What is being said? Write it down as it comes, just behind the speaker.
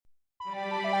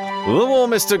The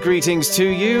warmest of greetings to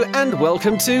you, and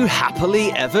welcome to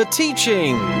Happily Ever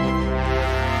Teaching.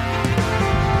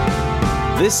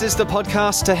 This is the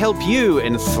podcast to help you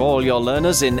enthrall your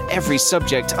learners in every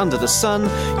subject under the sun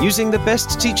using the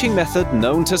best teaching method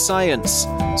known to science,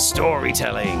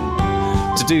 storytelling.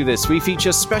 To do this, we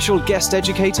feature special guest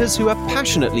educators who are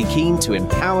passionately keen to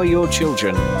empower your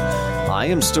children. I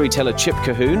am storyteller Chip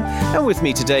Cahoon, and with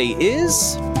me today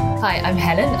is... Hi, I'm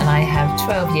Helen, and I have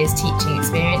 12 years teaching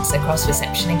experience across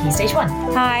reception and Key Stage 1.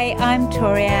 Hi, I'm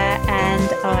Toria,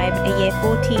 and I'm a Year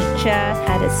 4 teacher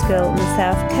at a school on the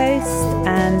South Coast,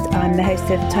 and I'm the host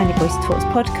of Tiny Voices Talks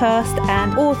podcast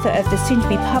and author of the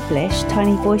soon-to-be-published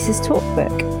Tiny Voices Talk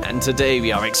book. And today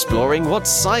we are exploring what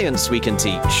science we can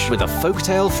teach with a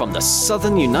folktale from the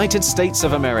southern United States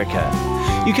of America.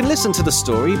 You can listen to the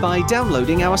story by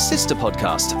downloading our sister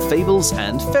podcast, Fables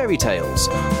and Fairy Tales,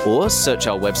 or search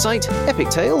our website,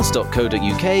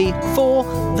 epictales.co.uk, for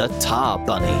The Tar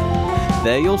Bunny.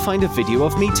 There you'll find a video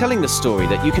of me telling the story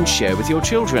that you can share with your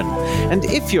children. And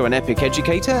if you're an EPIC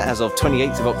educator, as of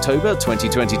 28th of October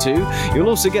 2022, you'll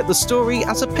also get the story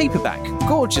as a paperback,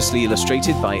 gorgeously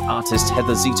illustrated by artist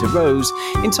Heather Zeta Rose,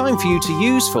 in time for you to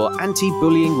use for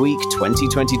Anti-Bullying Week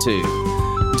 2022.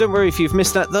 Don't worry if you've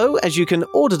missed that, though, as you can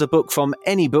order the book from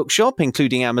any bookshop,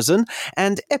 including Amazon,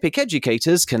 and EPIC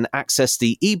educators can access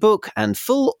the ebook and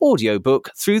full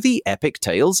audiobook through the Epic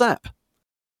Tales app.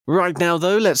 Right now,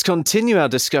 though, let's continue our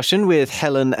discussion with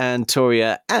Helen and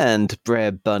Toria and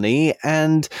Brer Bunny.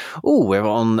 And, we're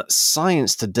on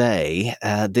Science Today.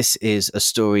 This is a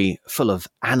story full of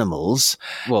animals.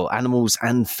 Well, animals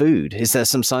and food. Is there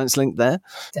some science link there?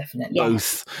 Definitely.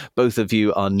 Both of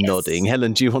you are nodding.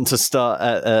 Helen, do you want to start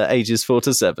at ages 4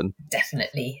 to 7?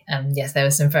 Definitely. Yes, there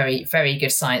were some very, very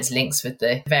good science links with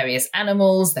the various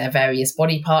animals, their various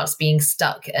body parts being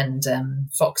stuck, and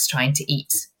Fox trying to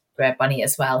eat Brer Bunny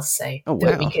as well. So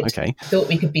thought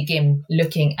we could begin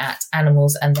looking at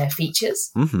animals and their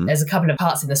features. Mm-hmm. There's a couple of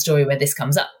parts in the story where this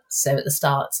comes up. So at the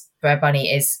start, Brer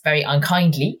Bunny is very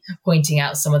unkindly pointing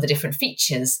out some of the different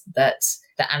features that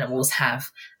the animals have.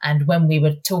 And when we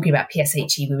were talking about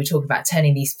PSHE, we were talking about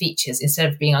turning these features,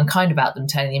 instead of being unkind about them,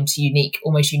 turning them to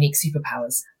almost unique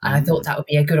superpowers. And I thought that would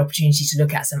be a good opportunity to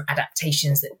look at some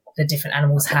adaptations that the different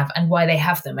animals have and why they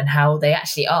have them and how they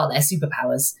actually are their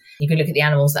superpowers. You can look at the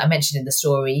animals that are mentioned in the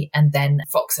story and then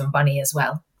Fox and Bunny as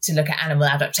well. To look at animal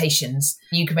adaptations,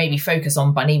 you can maybe focus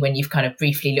on Bunny when you've kind of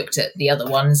briefly looked at the other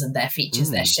ones and their features,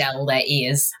 their shell, their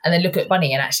ears, and then look at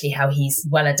Bunny and actually how he's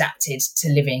well adapted to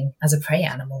living as a prey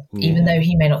animal, even though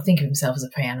he may not think of himself as a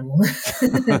prey animal.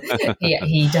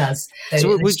 he does.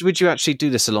 So would you actually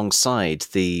do this alongside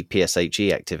the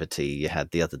PSHE activity you had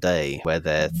the other day, where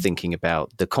they're thinking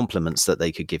about the compliments that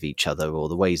they could give each other or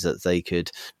the ways that they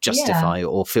could justify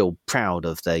or feel proud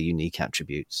of their unique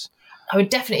attributes? I would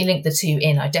definitely link the two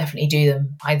in. I definitely do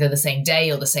them either the same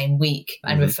day or the same week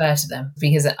and refer to them,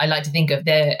 because I like to think of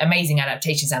the amazing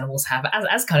adaptations animals have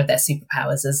as kind of their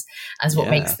superpowers, as what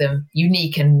makes them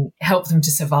unique and help them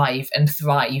to survive and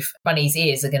thrive. Bunny's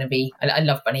ears are going to be, I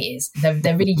love Bunny ears.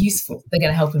 They're really useful. They're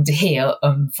going to help him to hear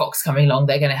Fox coming along.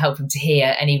 They're going to help him to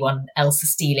hear anyone else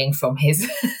stealing from his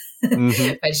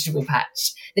vegetable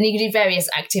patch. Then you can do various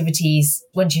activities.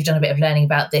 Once you've done a bit of learning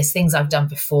about this, things I've done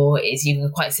before is you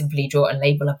can quite simply draw and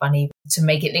label a bunny. To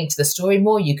make it link to the story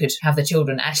more, you could have the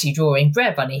children actually drawing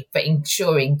Brer Bunny, but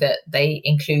ensuring that they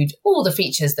include all the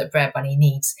features that Brer Bunny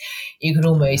needs. You could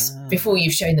almost, before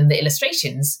you've shown them the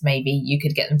illustrations, maybe you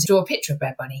could get them to draw a picture of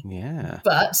Brer Bunny. Yeah.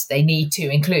 But they need to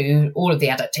include all of the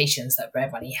adaptations that Brer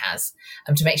Bunny has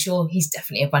to make sure he's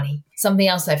definitely a bunny. Something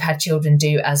else I've had children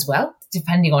do as well,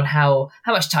 depending on how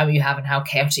much time you have and how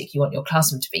chaotic you want your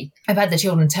classroom to be. I've had the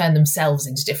children turn themselves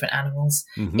into different animals,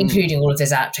 including all of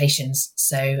those adaptations.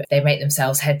 So they make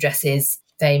themselves headdresses,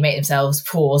 they make themselves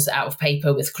paws out of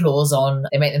paper with claws on,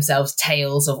 they make themselves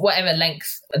tails of whatever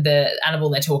length the animal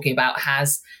they're talking about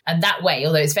has. And that way,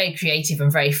 although it's very creative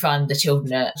and very fun, the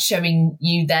children are showing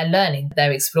you their learning.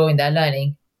 They're exploring their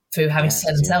learning through having to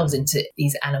turn themselves into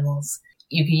these animals.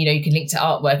 You can link to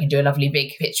artwork and do a lovely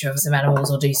big picture of some animals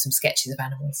or do some sketches of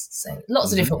animals. So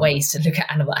lots of different ways to look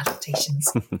at animal adaptations.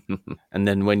 And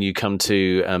then when you come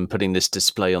to putting this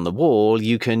display on the wall,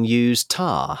 you can use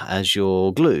tar as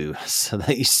your glue so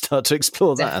that you start to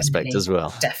explore that aspect as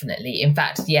well. Definitely. In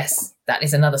fact, yes, that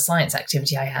is another science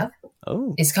activity I have.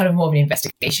 Oh. It's kind of more of an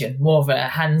investigation, more of a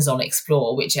hands-on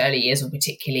explore, which early years were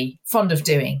particularly fond of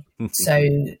doing. So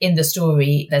in the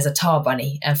story, there's a tar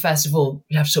bunny. And first of all,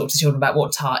 you have to talk to children about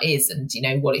what tar is and,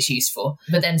 what it's used for.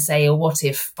 But then say, what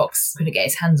if Fox couldn't get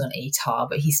his hands on a tar,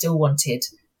 but he still wanted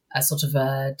a sort of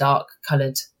a dark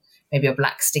coloured maybe a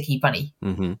black sticky bunny.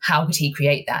 Mm-hmm. How could he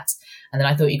create that? And then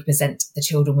I thought you could present the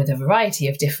children with a variety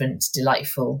of different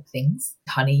delightful things: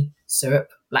 honey, syrup,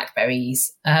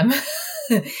 blackberries,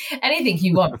 anything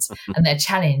you want. And their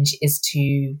challenge is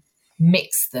to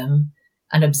mix them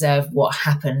and observe what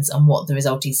happens and what the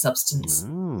resulting substance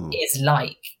is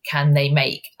like. Can they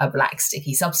make a black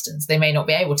sticky substance? They may not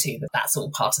be able to, but that's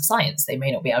all part of science. They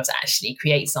may not be able to actually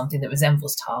create something that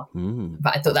resembles tar.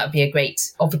 But I thought that would be a great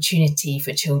opportunity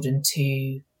for children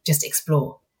to just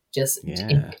explore, just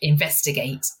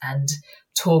investigate and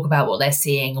talk about what they're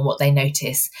seeing and what they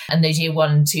notice. And those year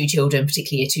 1 and 2 children,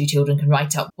 particularly year 2 children, can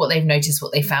write up what they've noticed,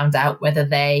 what they found out, whether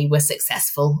they were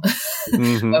successful,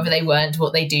 whether they weren't,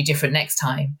 what they do different next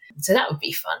time. So that would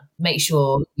be fun. Make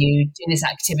sure you do this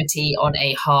activity on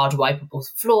a hard, wipeable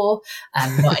floor,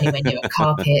 not anywhere near a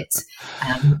carpet.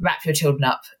 Wrap your children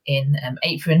up in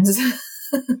aprons.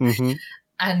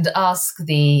 And ask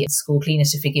the school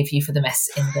cleaners to forgive you for the mess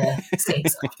in the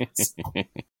sinks afterwards.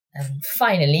 And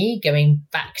finally, going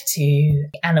back to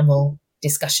animal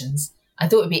discussions, I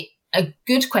thought it would be a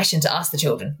good question to ask the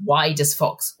children. Why does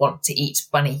Fox want to eat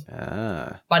Bunny?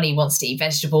 Bunny wants to eat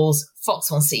vegetables.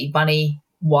 Fox wants to eat Bunny.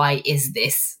 Why is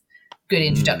this? Good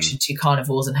introduction to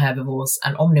carnivores and herbivores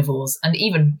and omnivores, and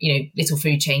even, little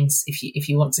food chains if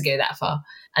you want to go that far.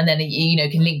 And then,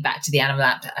 can link back to the animal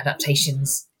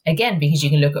adaptations. Again, because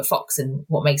you can look at Fox and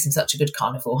what makes him such a good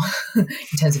carnivore in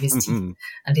terms of his teeth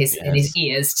and his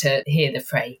ears to hear the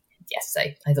prey. Yes, so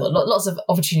I thought lots of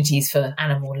opportunities for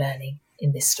animal learning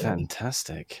in this story.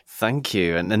 Fantastic. Thank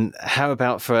you. And then how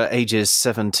about for ages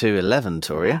 7 to 11,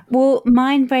 Toria? Well,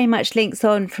 mine very much links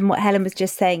on from what Helen was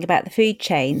just saying about the food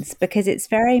chains, because it's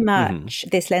very much,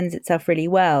 this lends itself really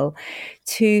well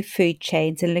to food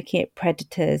chains and looking at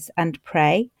predators and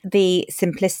prey. The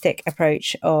simplistic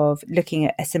approach of looking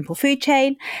at a simple food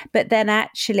chain, but then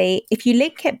actually, if you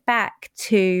link it back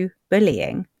to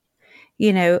bullying,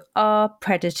 are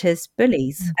predators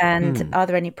bullies? And are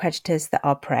there any predators that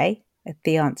are prey?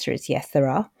 The answer is yes, there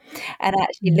are. And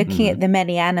actually looking at the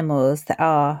many animals that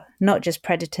are not just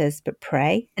predators but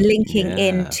prey, linking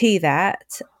into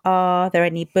that, are there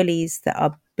any bullies that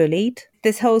are bullied?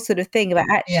 This whole sort of thing about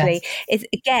actually, it's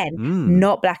again,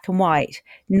 not black and white,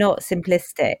 not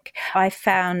simplistic. I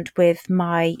found with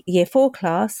my year 4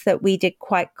 class that we did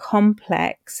quite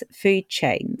complex food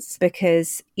chains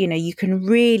because, you can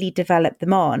really develop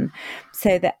them on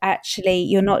so that actually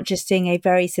you're not just doing a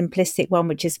very simplistic one,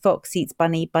 which is Fox eats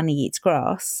bunny, bunny eats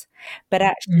grass, but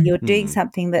actually you're doing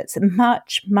something that's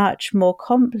much, much more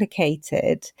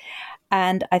complicated.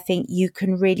 And I think you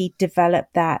can really develop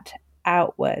that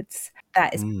outwards.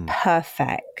 That is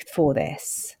perfect for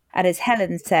this. And as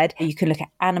Helen said, you can look at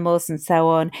animals and so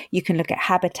on. You can look at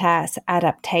habitats,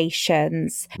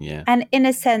 adaptations. And in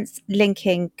a sense,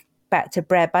 linking back to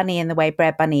Brer Bunny and the way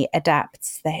Brer Bunny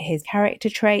adapts his character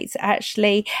traits,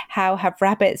 actually, how have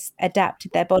rabbits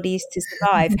adapted their bodies to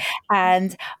survive?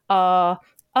 And are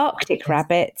Arctic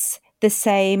rabbits the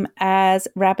same as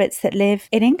rabbits that live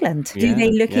in England? Do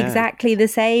they look exactly the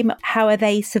same? How are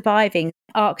they surviving?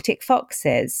 Arctic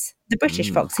foxes, the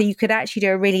British fox. So you could actually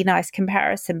do a really nice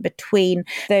comparison between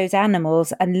those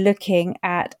animals and looking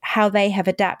at how they have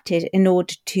adapted in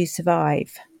order to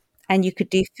survive. And you could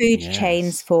do food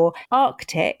chains for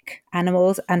Arctic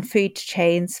animals and food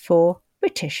chains for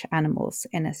British animals,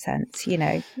 in a sense,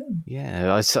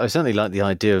 Yeah, I certainly like the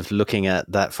idea of looking at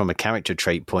that from a character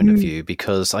trait point of view,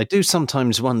 because I do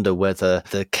sometimes wonder whether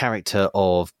the character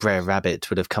of Brer Rabbit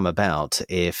would have come about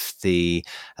if the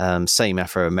same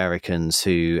Afro-Americans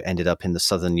who ended up in the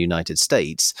southern United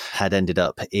States had ended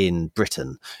up in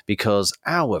Britain, because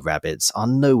our rabbits are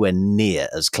nowhere near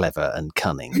as clever and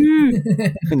cunning.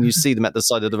 And you see them at the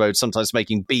side of the road sometimes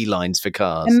making beelines for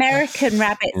cars. American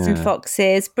rabbits and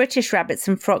foxes, British rabbits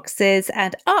and foxes,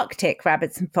 and Arctic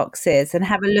rabbits and foxes, and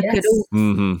have a look at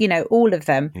all, all of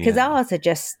them, because ours are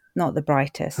just not the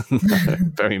brightest.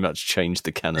 Very much changed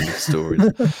the canon of stories.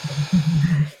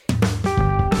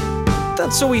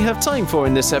 That's all we have time for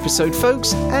in this episode,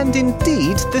 folks, and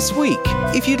indeed this week.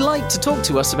 If you'd like to talk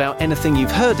to us about anything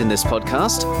you've heard in this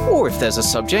podcast, or if there's a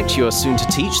subject you are soon to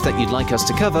teach that you'd like us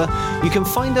to cover, you can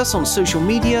find us on social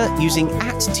media using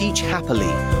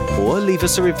 @TeachHappily, or leave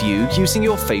us a review using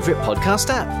your favourite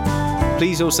podcast app.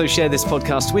 Please also share this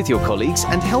podcast with your colleagues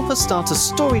and help us start a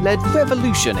story-led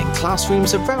revolution in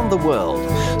classrooms around the world,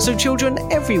 so children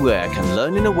everywhere can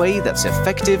learn in a way that's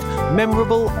effective,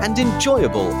 memorable, and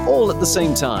enjoyable all at the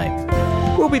same time.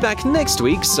 We'll be back next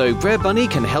week so Brer Bunny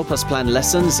can help us plan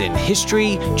lessons in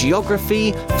history,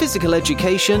 geography, physical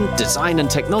education, design and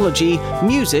technology,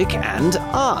 music and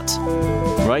art.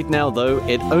 Right now, though,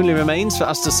 it only remains for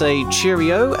us to say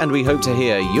cheerio, and we hope to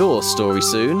hear your story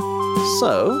soon.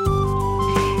 So,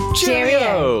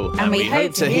 cheerio! And we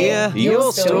hope to hear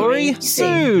your story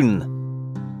soon.